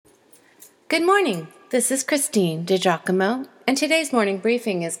Good morning. This is Christine DiGiacomo, and today's morning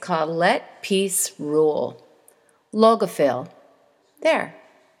briefing is called Let Peace Rule. Logophil. There,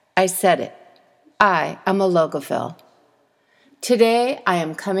 I said it. I am a logophil. Today I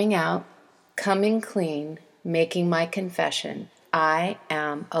am coming out, coming clean, making my confession. I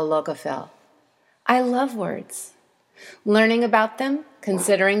am a logophil. I love words. Learning about them,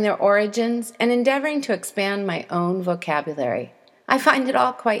 considering their origins, and endeavoring to expand my own vocabulary. I find it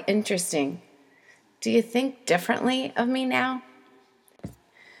all quite interesting. Do you think differently of me now?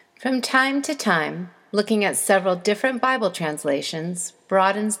 From time to time, looking at several different Bible translations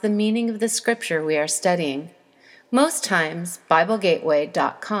broadens the meaning of the scripture we are studying. Most times,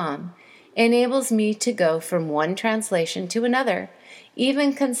 BibleGateway.com enables me to go from one translation to another,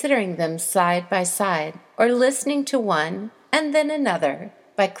 even considering them side by side, or listening to one and then another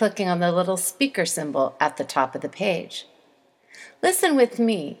by clicking on the little speaker symbol at the top of the page. Listen with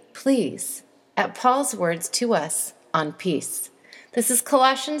me, please, at Paul's words to us on peace. This is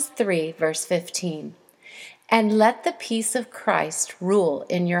Colossians 3, verse 15. And let the peace of Christ rule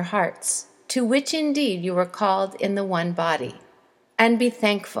in your hearts, to which indeed you were called in the one body, and be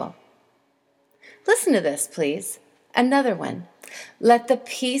thankful. Listen to this, please. Another one. Let the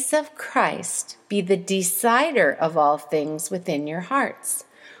peace of Christ be the decider of all things within your hearts,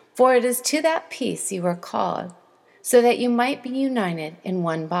 for it is to that peace you were called, so that you might be united in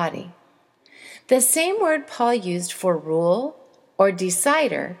one body. The same word Paul used for rule or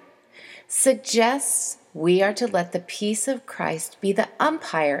decider suggests we are to let the peace of Christ be the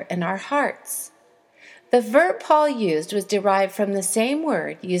umpire in our hearts. The verb Paul used was derived from the same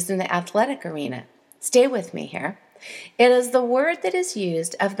word used in the athletic arena. Stay with me here. It is the word that is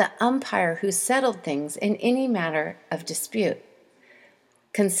used of the umpire who settled things in any matter of dispute.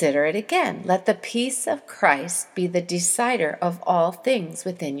 Consider it again. Let the peace of Christ be the decider of all things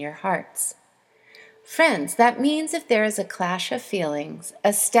within your hearts. Friends, that means if there is a clash of feelings,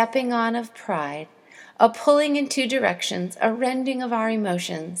 a stepping on of pride, a pulling in two directions, a rending of our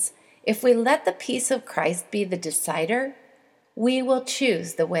emotions, if we let the peace of Christ be the decider, we will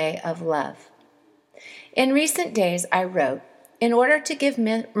choose the way of love. In recent days, I wrote, in order to give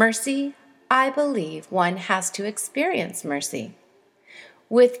mercy, I believe one has to experience mercy.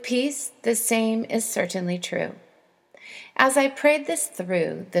 With peace, the same is certainly true. As I prayed this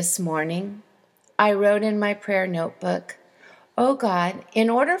through this morning, I wrote in my prayer notebook, Oh God, in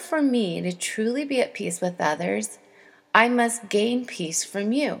order for me to truly be at peace with others, I must gain peace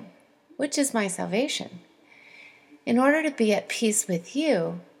from you, which is my salvation. In order to be at peace with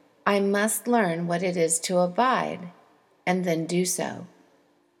you, I must learn what it is to abide and then do so.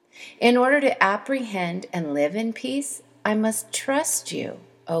 In order to apprehend and live in peace, I must trust you,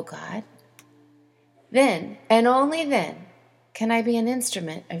 O God. Then, and only then, can I be an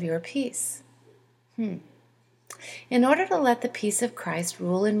instrument of your peace. In order to let the peace of Christ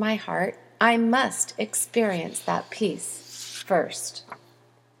rule in my heart, I must experience that peace first.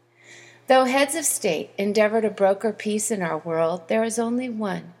 Though heads of state endeavor to broker peace in our world, there is only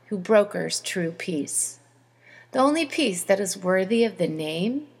one who brokers true peace. The only peace that is worthy of the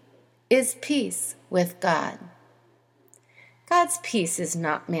name is peace with God. God's peace is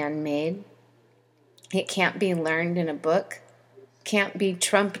not man-made. It can't be learned in a book, can't be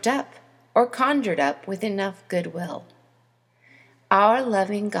trumped up or conjured up with enough goodwill. Our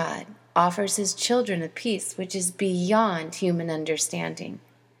loving God offers his children a peace which is beyond human understanding.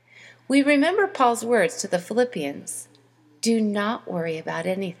 We remember Paul's words to the Philippians, do not worry about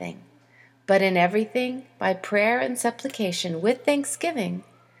anything, but in everything, by prayer and supplication with thanksgiving,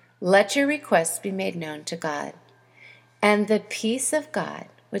 let your requests be made known to God. And the peace of God,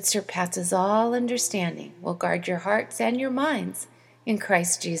 which surpasses all understanding, will guard your hearts and your minds in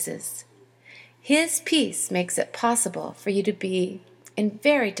Christ Jesus. His peace makes it possible for you to be in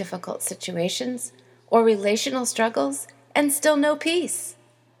very difficult situations or relational struggles and still know peace.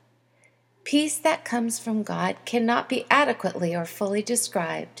 Peace that comes from God cannot be adequately or fully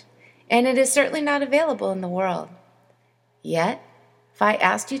described, and it is certainly not available in the world. Yet, if I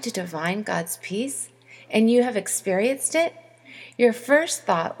asked you to divine God's peace, and you have experienced it, your first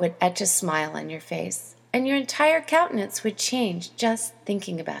thought would etch a smile on your face, and your entire countenance would change just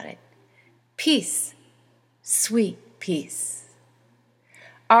thinking about it. Peace, sweet peace.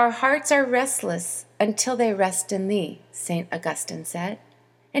 Our hearts are restless until they rest in thee, St. Augustine said,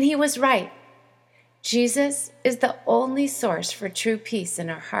 and he was right. Jesus is the only source for true peace in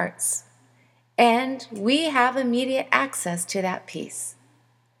our hearts, and we have immediate access to that peace.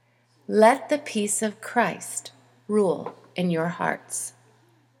 Let the peace of Christ rule in your hearts.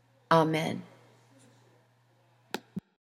 Amen.